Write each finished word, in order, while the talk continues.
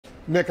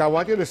Nick, I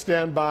want you to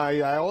stand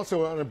by. I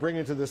also want to bring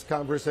into this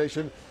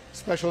conversation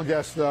special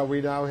guest. We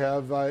now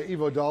have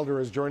Ivo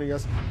Daalder is joining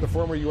us, the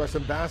former U.S.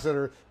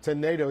 ambassador to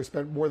NATO. He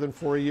spent more than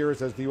 4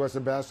 years as the U.S.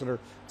 ambassador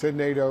to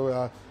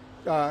NATO.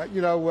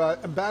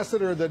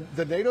 Ambassador,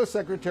 the NATO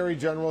Secretary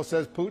General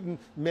says Putin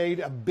made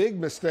a big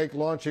mistake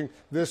launching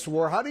this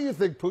war. How do you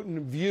think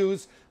Putin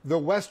views the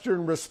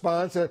Western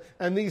response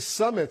and these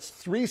summits,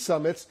 3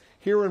 summits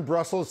here in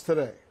Brussels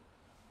today?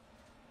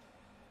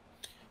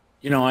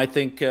 You know, I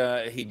think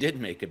he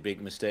did make a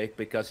big mistake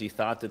because he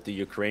thought that the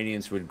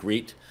Ukrainians would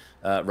greet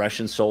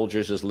Russian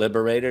soldiers as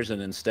liberators,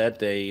 and instead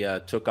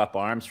they took up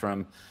arms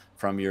from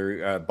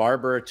your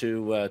barber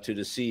to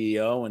the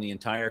CEO, and the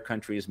entire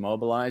country is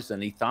mobilized.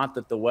 And he thought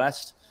that the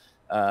West,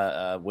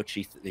 which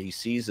he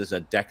sees as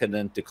a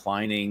decadent,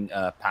 declining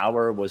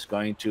power, was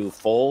going to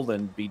fold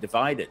and be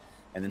divided.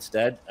 And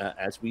instead,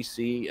 as we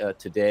see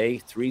today,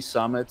 3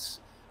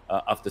 summits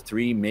of the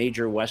 3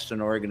 major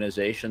Western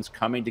organizations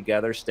coming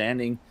together,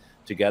 standing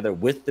together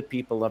with the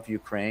people of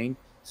Ukraine,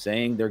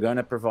 saying they're going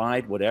to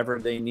provide whatever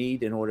they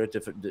need in order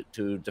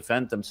to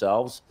defend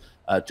themselves,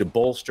 to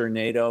bolster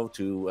NATO,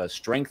 to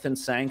strengthen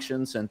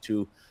sanctions, and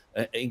to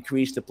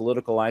increase the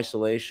political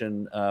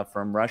isolation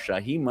from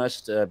Russia. He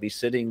must be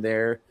sitting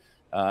there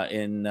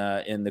in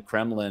the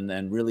Kremlin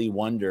and really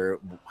wonder,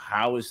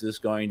 how is this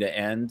going to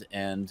end,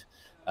 and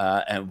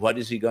what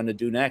is he going to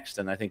do next?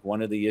 And I think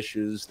one of the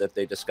issues that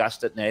they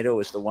discussed at NATO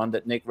is the one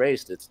that Nick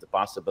raised. It's the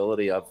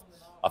possibility of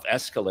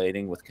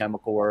escalating with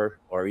chemical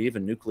or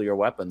even nuclear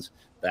weapons.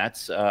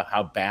 That's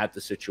how bad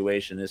the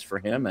situation is for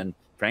him, and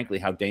frankly,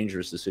 how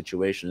dangerous the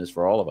situation is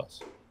for all of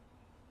us.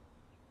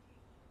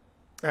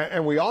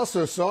 And we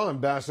also saw,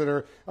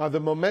 Ambassador, the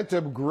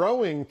momentum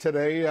growing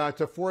today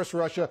to force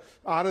Russia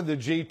out of the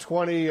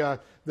G20.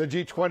 The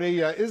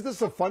G20, is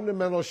this a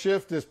fundamental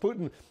shift? Is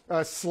Putin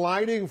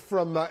sliding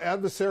from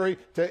adversary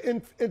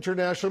to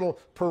international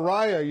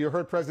pariah? You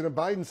heard President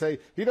Biden say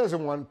he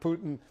doesn't want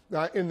Putin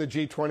in the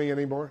G20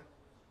 anymore.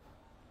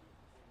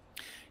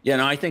 Yeah,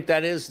 no, I think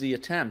that is the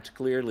attempt,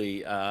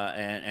 clearly,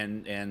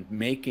 and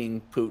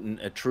making Putin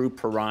a true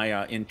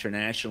pariah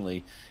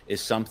internationally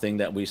is something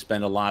that we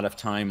spend a lot of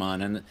time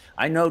on. And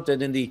I note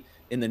that in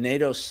the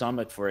NATO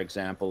summit, for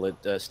example,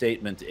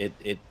 statement,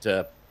 it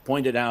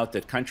pointed out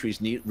that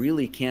countries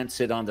really can't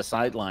sit on the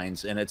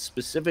sidelines, and it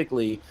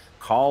specifically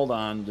called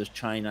on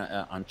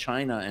China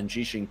and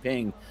Xi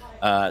Jinping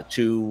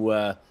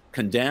to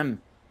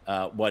condemn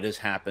what has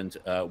happened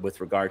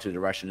with regard to the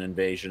Russian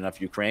invasion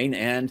of Ukraine,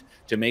 and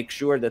to make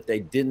sure that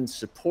they didn't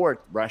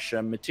support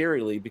Russia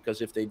materially,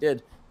 because if they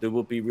did, there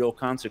will be real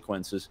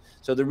consequences.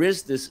 So there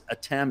is this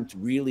attempt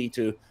really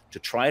to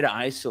try to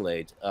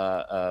isolate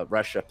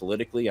Russia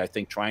politically. I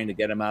think trying to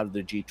get them out of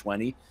the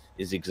G20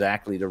 is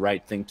exactly the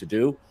right thing to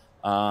do.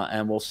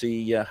 And we'll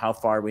see how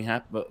far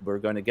we're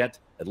going to get.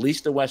 At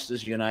least the West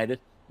is united.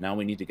 Now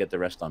we need to get the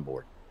rest on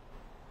board.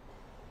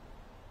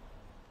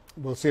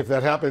 We'll see if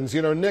that happens.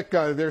 You know, Nick,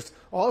 there's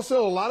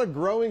also a lot of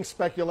growing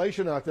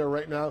speculation out there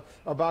right now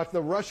about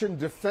the Russian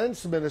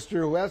defense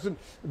minister, who hasn't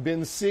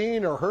been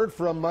seen or heard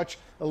from much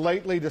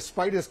lately,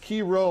 despite his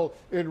key role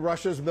in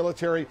Russia's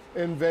military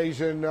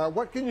invasion.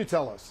 What can you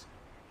tell us?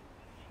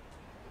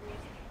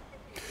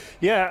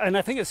 Yeah, and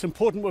I think it's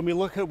important when we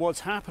look at what's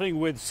happening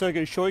with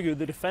Sergei Shoigu,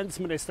 the defense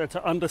minister,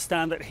 to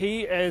understand that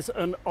he is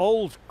an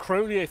old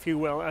crony, if you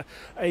will,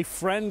 a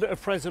friend of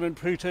President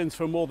Putin's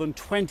for more than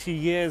 20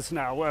 years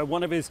now,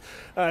 one of his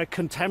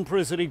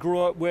contemporaries that he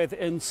grew up with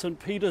in St.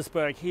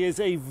 Petersburg. He is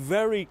a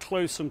very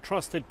close and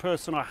trusted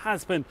person, or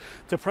has been,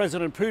 to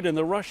President Putin.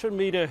 The Russian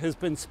media has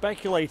been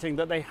speculating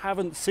that they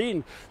haven't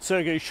seen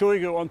Sergei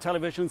Shoigu on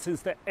television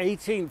since the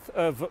 18th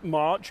of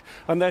March,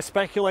 and they're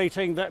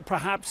speculating that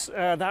perhaps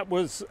that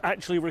was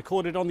actually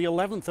recorded on the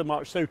 11th of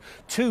March, so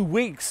 2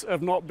 weeks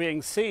of not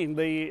being seen.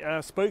 The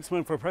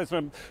spokesman for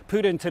President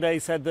Putin today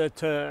said that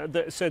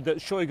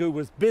Shoigu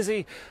was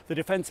busy. The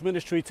defense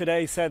ministry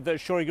today said that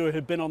Shoigu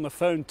had been on the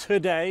phone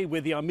today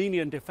with the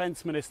Armenian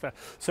defense minister.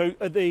 So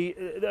at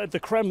the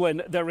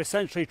Kremlin, they're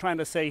essentially trying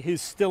to say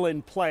he's still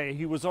in play.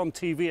 He was on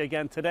TV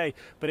again today,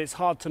 but it's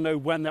hard to know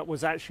when that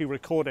was actually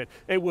recorded.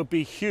 It would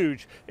be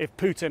huge if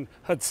Putin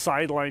had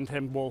sidelined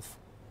him, Wolf.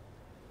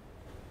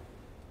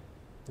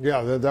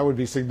 Yeah, that would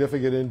be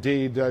significant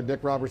indeed.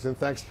 Nick Robertson,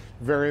 thanks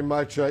very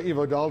much.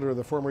 Ivo Daalder,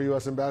 the former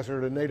U.S. ambassador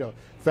to NATO,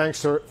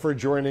 thanks for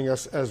joining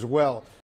us as well.